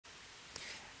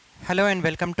Hello and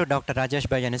welcome to Dr.RAJESH'S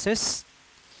Biogenesis.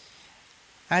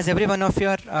 As every one of you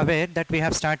are aware that we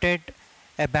have started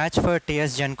a batch for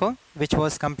TS Genco, which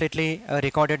was completely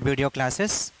recorded video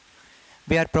classes.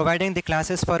 We are providing the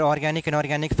classes for organic,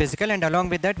 inorganic, physical, and along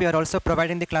with that we are also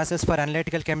providing the classes for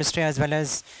analytical chemistry as well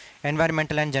as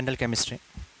environmental and general chemistry.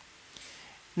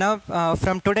 Now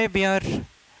from today we are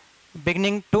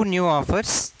beginning two new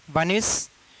offers. One is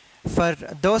for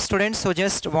those students who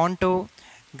just want to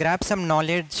grab some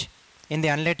knowledge in the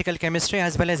analytical chemistry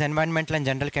as well as environmental and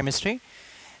general chemistry.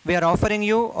 We are offering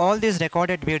you all these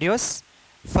recorded videos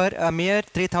for a mere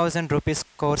 3000 rupees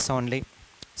course only.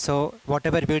 So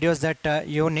whatever videos that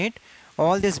you need,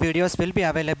 all these videos will be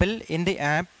available in the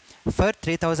app for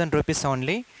 3000 rupees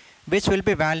only, which will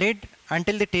be valid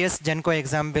until the TS Genco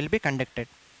exam will be conducted.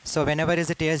 So whenever is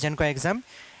the TS Genco exam,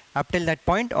 up till that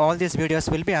point all these videos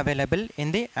will be available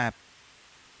in the app.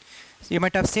 So you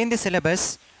might have seen the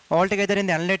syllabus. Altogether in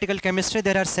the analytical chemistry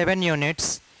there are 7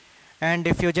 units, and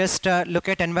if you just look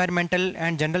at environmental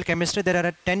and general chemistry there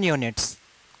are 10 units.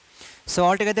 So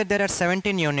altogether there are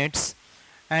 17 units,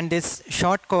 and this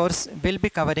short course will be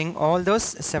covering all those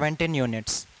 17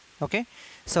 units. Okay,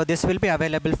 so this will be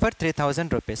available for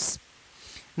 3000 rupees.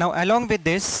 Now along with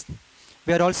this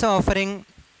we are also offering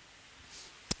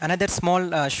another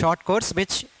small short course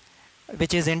which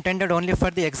is intended only for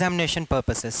the examination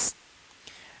purposes.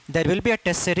 There will be a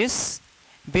test series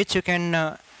which you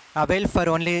can avail for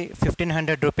only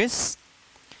 1500 rupees.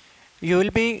 You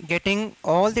will be getting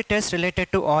all the tests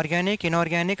related to organic,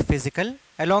 inorganic, physical.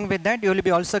 Along with that you will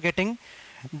be also getting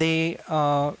the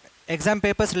exam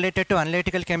papers related to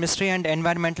analytical chemistry and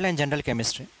environmental and general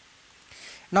chemistry.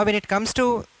 Now when it comes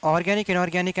to organic,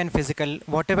 inorganic and physical,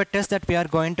 whatever test that we are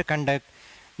going to conduct,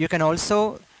 you can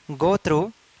also go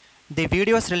through the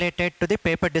videos related to the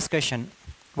paper discussion.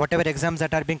 Whatever exams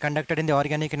that are being conducted in the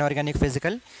organic, inorganic,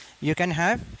 physical, you can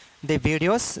have the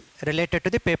videos related to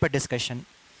the paper discussion.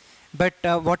 But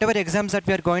whatever exams that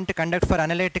we are going to conduct for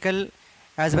analytical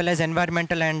as well as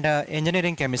environmental and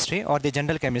engineering chemistry or the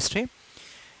general chemistry,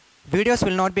 videos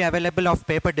will not be available of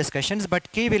paper discussions, but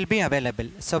key will be available.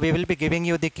 So we will be giving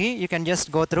you the key. You can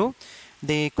just go through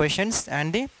the questions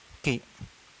and the key.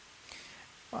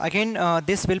 Again,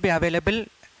 this will be available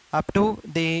up to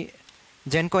the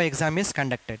Genco exam is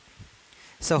conducted.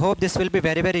 So hope this will be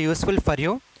very useful for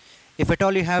you. If at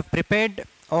all you have prepared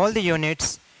all the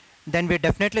units, then we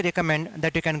definitely recommend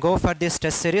that you can go for this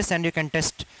test series and you can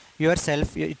test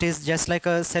yourself. It is just like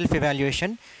a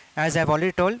self-evaluation. As I have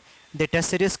already told, the test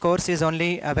series course is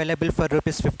only available for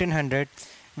rupees 1500,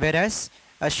 whereas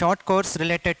a short course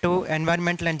related to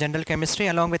environmental and general chemistry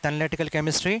along with analytical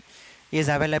chemistry is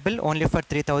available only for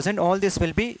 3000. All this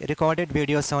will be recorded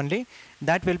videos only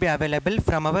that will be available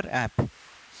from our app.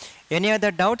 Any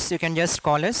other doubts, you can just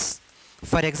call us.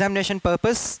 For examination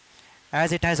purpose,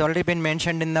 as it has already been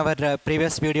mentioned in our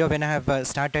previous video when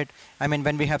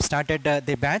when we have started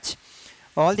the batch,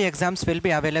 all the exams will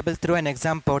be available through an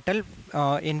exam portal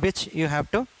in which you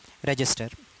have to register.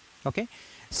 Okay,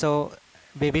 so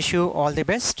we wish you all the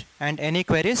best, and any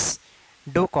queries,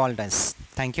 do call us.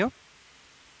 Thank you.